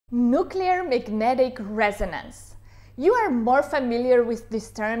Nuclear magnetic resonance. You are more familiar with this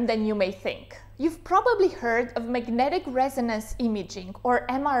term than you may think. You've probably heard of magnetic resonance imaging, or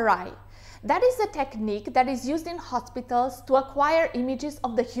MRI. That is a technique that is used in hospitals to acquire images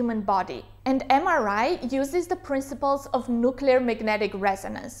of the human body. And MRI uses the principles of nuclear magnetic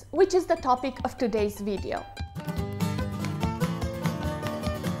resonance, which is the topic of today's video.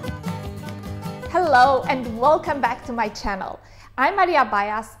 Hello and welcome back to my channel. I'm Maria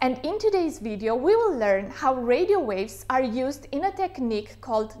Bias, and in today's video we will learn how radio waves are used in a technique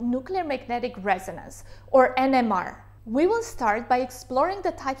called nuclear magnetic resonance, or NMR. We will start by exploring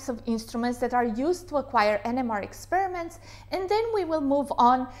the types of instruments that are used to acquire NMR experiments, and then we will move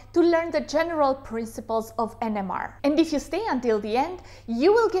on to learn the general principles of NMR. And if you stay until the end,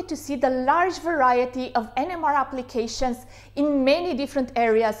 you will get to see the large variety of NMR applications in many different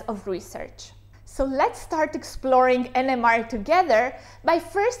areas of research. So let's start exploring NMR together by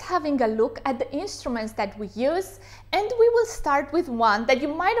first having a look at the instruments that we use, and we will start with one that you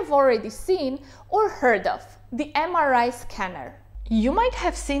might have already seen or heard of, the MRI scanner. You might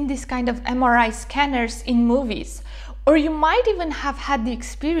have seen this kind of MRI scanners in movies, or you might even have had the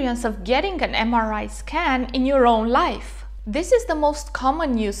experience of getting an MRI scan in your own life. This is the most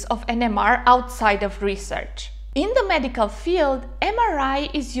common use of NMR outside of research. In the medical field, MRI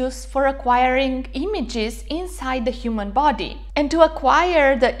is used for acquiring images inside the human body. And to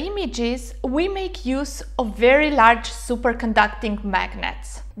acquire the images, we make use of very large superconducting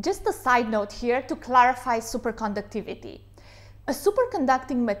magnets. Just a side note here to clarify superconductivity. A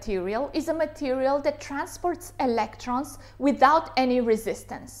superconducting material is a material that transports electrons without any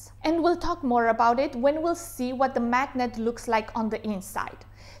resistance. And we'll talk more about it when we'll see what the magnet looks like on the inside.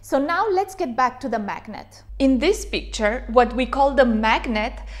 So now let's get back to the magnet. In this picture, what we call the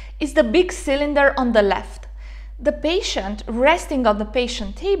magnet is the big cylinder on the left. The patient, resting on the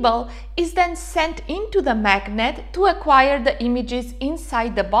patient table, is then sent into the magnet to acquire the images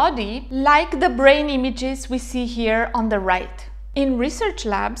inside the body, like the brain images we see here on the right. In research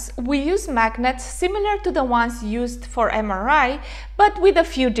labs, we use magnets similar to the ones used for MRI, but with a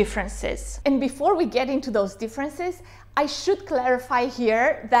few differences. And before we get into those differences, I should clarify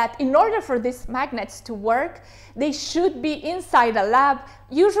here that in order for these magnets to work, they should be inside a lab.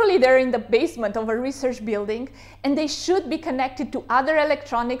 Usually they're in the basement of a research building, and they should be connected to other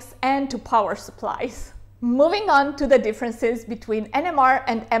electronics and to power supplies. Moving on to the differences between NMR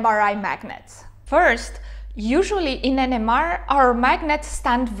and MRI magnets. First, usually in NMR, our magnets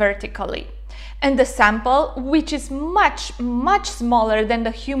stand vertically, and the sample, which is much smaller than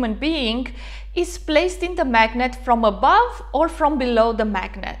the human being, is placed in the magnet from above or from below the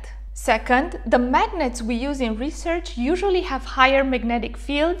magnet. Second, the magnets we use in research usually have higher magnetic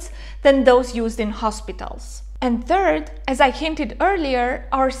fields than those used in hospitals. And third, as I hinted earlier,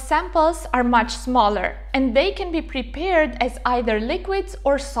 our samples are much smaller, and they can be prepared as either liquids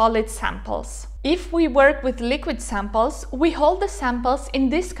or solid samples. If we work with liquid samples, we hold the samples in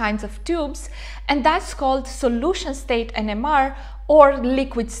these kinds of tubes, and that's called solution state NMR or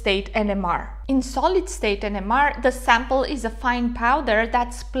liquid state NMR. In solid state NMR, the sample is a fine powder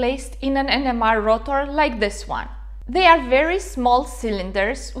that's placed in an NMR rotor like this one. They are very small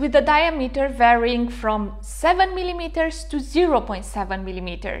cylinders with a diameter varying from 7 mm to 0.7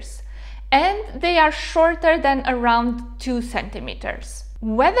 mm, and they are shorter than around 2 cm.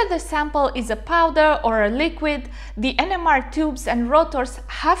 Whether the sample is a powder or a liquid, the NMR tubes and rotors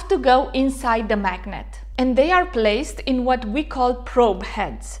have to go inside the magnet, and they are placed in what we call probe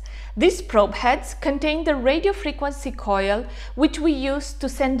heads. These probe heads contain the radio frequency coil, which we use to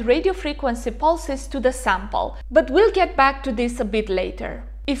send radio frequency pulses to the sample, but we'll get back to this a bit later.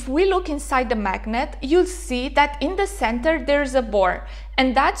 If we look inside the magnet, you'll see that in the center there's a bore,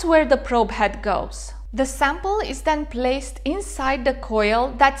 and that's where the probe head goes. The sample is then placed inside the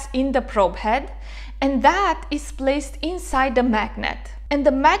coil that's in the probe head, and that is placed inside the magnet. And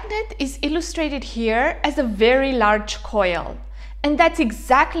the magnet is illustrated here as a very large coil. And that's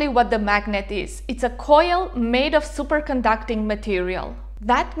exactly what the magnet is. It's a coil made of superconducting material.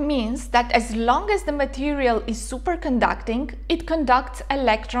 That means that as long as the material is superconducting, it conducts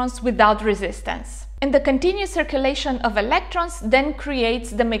electrons without resistance. And the continuous circulation of electrons then creates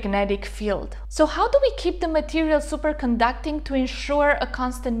the magnetic field. So how do we keep the material superconducting to ensure a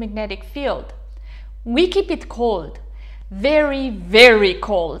constant magnetic field? We keep it cold. Very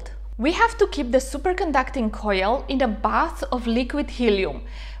cold. We have to keep the superconducting coil in a bath of liquid helium,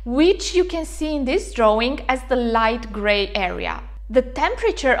 which you can see in this drawing as the light gray area. The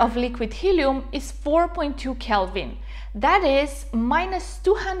temperature of liquid helium is 4.2 Kelvin. That is minus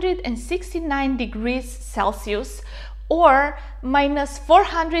 269 degrees Celsius, or minus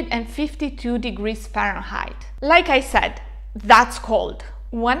 452 degrees Fahrenheit. Like I said, that's cold.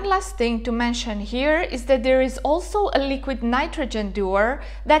 One last thing to mention here is that there is also a liquid nitrogen dewar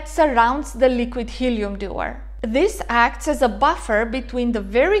that surrounds the liquid helium dewar. This acts as a buffer between the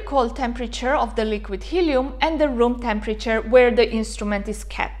very cold temperature of the liquid helium and the room temperature where the instrument is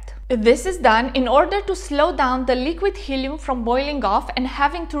kept. This is done in order to slow down the liquid helium from boiling off and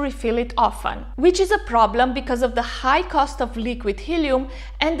having to refill it often, which is a problem because of the high cost of liquid helium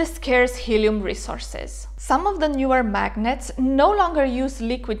and the scarce helium resources. Some of the newer magnets no longer use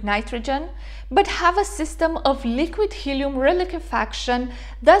liquid nitrogen, but have a system of liquid helium reliquefaction,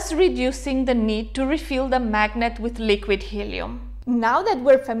 thus reducing the need to refill the magnet with liquid helium. Now that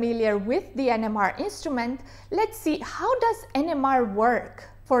we're familiar with the NMR instrument, let's see how does NMR work.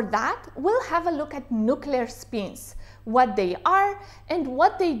 For that, we'll have a look at nuclear spins, what they are and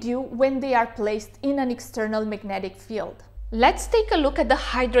what they do when they are placed in an external magnetic field. Let's take a look at the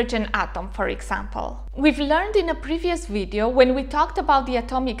hydrogen atom, for example. We've learned in a previous video, when we talked about the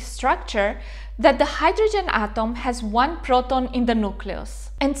atomic structure, that the hydrogen atom has one proton in the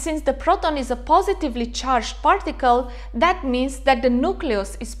nucleus. And since the proton is a positively charged particle, that means that the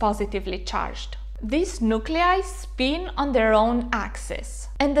nucleus is positively charged. These nuclei spin on their own axis,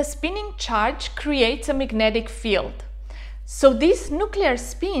 and the spinning charge creates a magnetic field. So these nuclear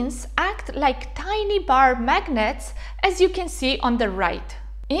spins act like tiny bar magnets, as you can see on the right.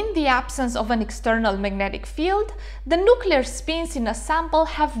 In the absence of an external magnetic field, the nuclear spins in a sample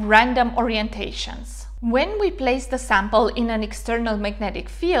have random orientations. When we place the sample in an external magnetic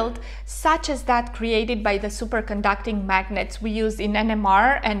field, such as that created by the superconducting magnets we use in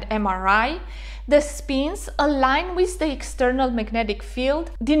NMR and MRI, the spins align with the external magnetic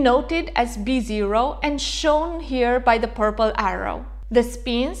field, denoted as B0 and shown here by the purple arrow. The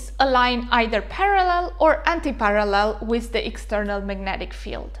spins align either parallel or anti-parallel with the external magnetic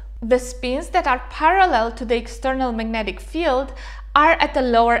field. The spins that are parallel to the external magnetic field are at a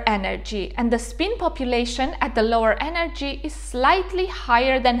lower energy, and the spin population at the lower energy is slightly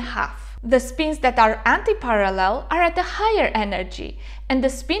higher than half. The spins that are anti-parallel are at a higher energy, and the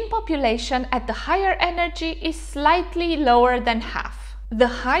spin population at the higher energy is slightly lower than half. The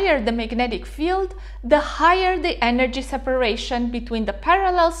higher the magnetic field, the higher the energy separation between the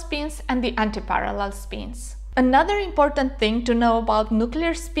parallel spins and the anti-parallel spins. Another important thing to know about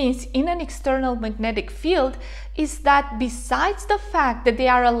nuclear spins in an external magnetic field is that besides the fact that they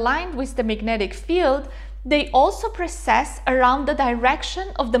are aligned with the magnetic field, they also precess around the direction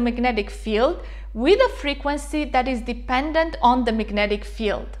of the magnetic field with a frequency that is dependent on the magnetic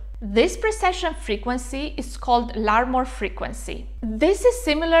field. This precession frequency is called Larmor frequency. This is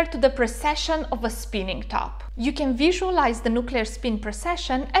similar to the precession of a spinning top. You can visualize the nuclear spin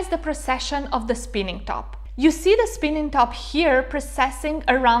precession as the precession of the spinning top. You see the spinning top here precessing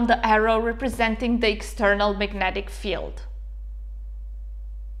around the arrow representing the external magnetic field.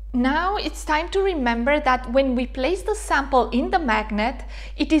 Now it's time to remember that when we place the sample in the magnet,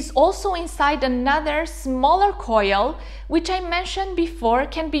 it is also inside another smaller coil, which I mentioned before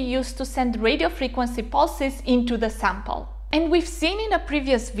can be used to send radio frequency pulses into the sample. And we've seen in a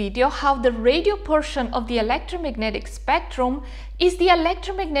previous video how the radio portion of the electromagnetic spectrum is the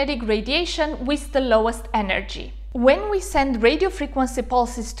electromagnetic radiation with the lowest energy. When we send radio frequency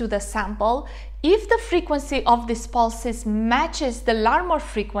pulses to the sample, if the frequency of these pulses matches the Larmor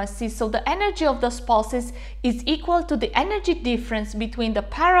frequency, so the energy of those pulses is equal to the energy difference between the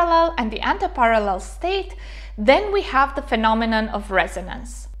parallel and the antiparallel state, then we have the phenomenon of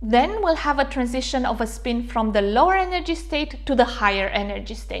resonance. Then we'll have a transition of a spin from the lower energy state to the higher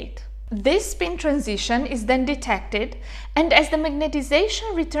energy state. This spin transition is then detected, and as the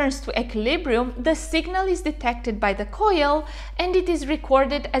magnetization returns to equilibrium, the signal is detected by the coil and it is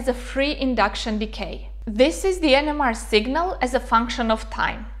recorded as a free induction decay. This is the NMR signal as a function of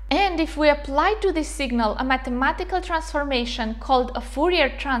time. And if we apply to this signal a mathematical transformation called a Fourier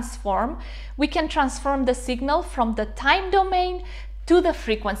transform, we can transform the signal from the time domain to the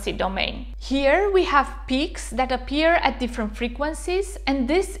frequency domain. Here we have peaks that appear at different frequencies, and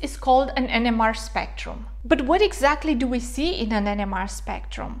this is called an NMR spectrum. But what exactly do we see in an NMR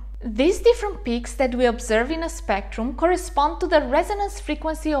spectrum? These different peaks that we observe in a spectrum correspond to the resonance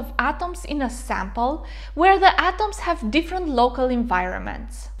frequency of atoms in a sample, where the atoms have different local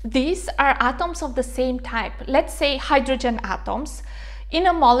environments. These are atoms of the same type, let's say hydrogen atoms, in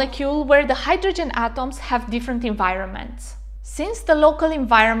a molecule where the hydrogen atoms have different environments. Since the local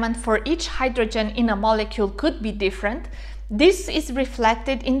environment for each hydrogen in a molecule could be different, this is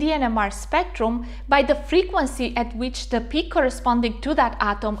reflected in the NMR spectrum by the frequency at which the peak corresponding to that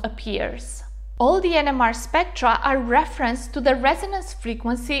atom appears. All the NMR spectra are referenced to the resonance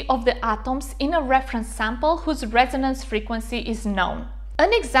frequency of the atoms in a reference sample whose resonance frequency is known.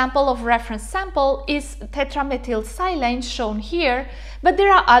 An example of reference sample is tetramethylsilane shown here, but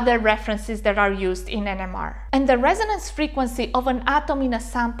there are other references that are used in NMR. And the resonance frequency of an atom in a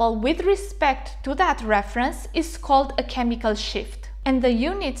sample with respect to that reference is called a chemical shift. And the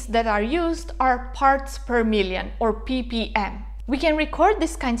units that are used are parts per million, or ppm. We can record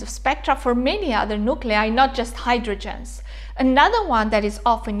these kinds of spectra for many other nuclei, not just hydrogens. Another one that is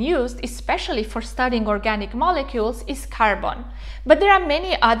often used, especially for studying organic molecules, is carbon. But there are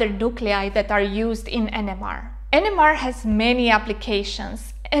many other nuclei that are used in NMR. NMR has many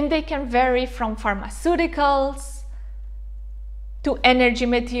applications, and they can vary from pharmaceuticals to energy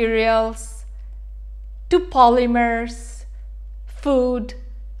materials to polymers, food,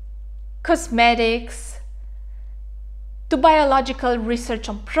 cosmetics, to biological research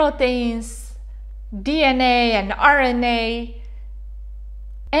on proteins, DNA and RNA,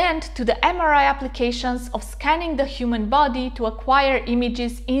 and to the MRI applications of scanning the human body to acquire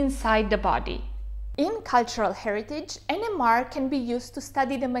images inside the body. In cultural heritage, NMR can be used to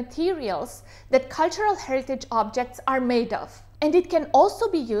study the materials that cultural heritage objects are made of. And it can also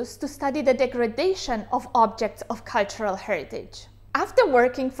be used to study the degradation of objects of cultural heritage. After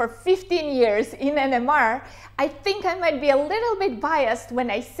working for 15 years in NMR, I think I might be a little bit biased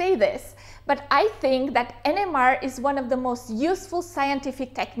when I say this, but I think that NMR is one of the most useful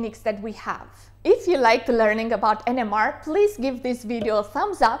scientific techniques that we have. If you liked learning about NMR, please give this video a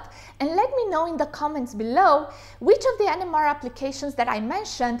thumbs up and let me know in the comments below which of the NMR applications that I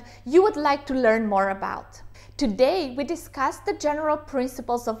mentioned you would like to learn more about. Today, we discussed the general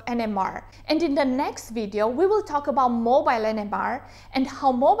principles of NMR, and in the next video, we will talk about mobile NMR and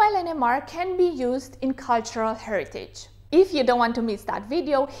how mobile NMR can be used in cultural heritage. If you don't want to miss that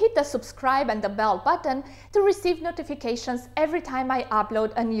video, hit the subscribe and the bell button to receive notifications every time I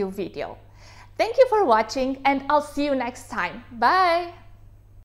upload a new video. Thank you for watching, and I'll see you next time. Bye!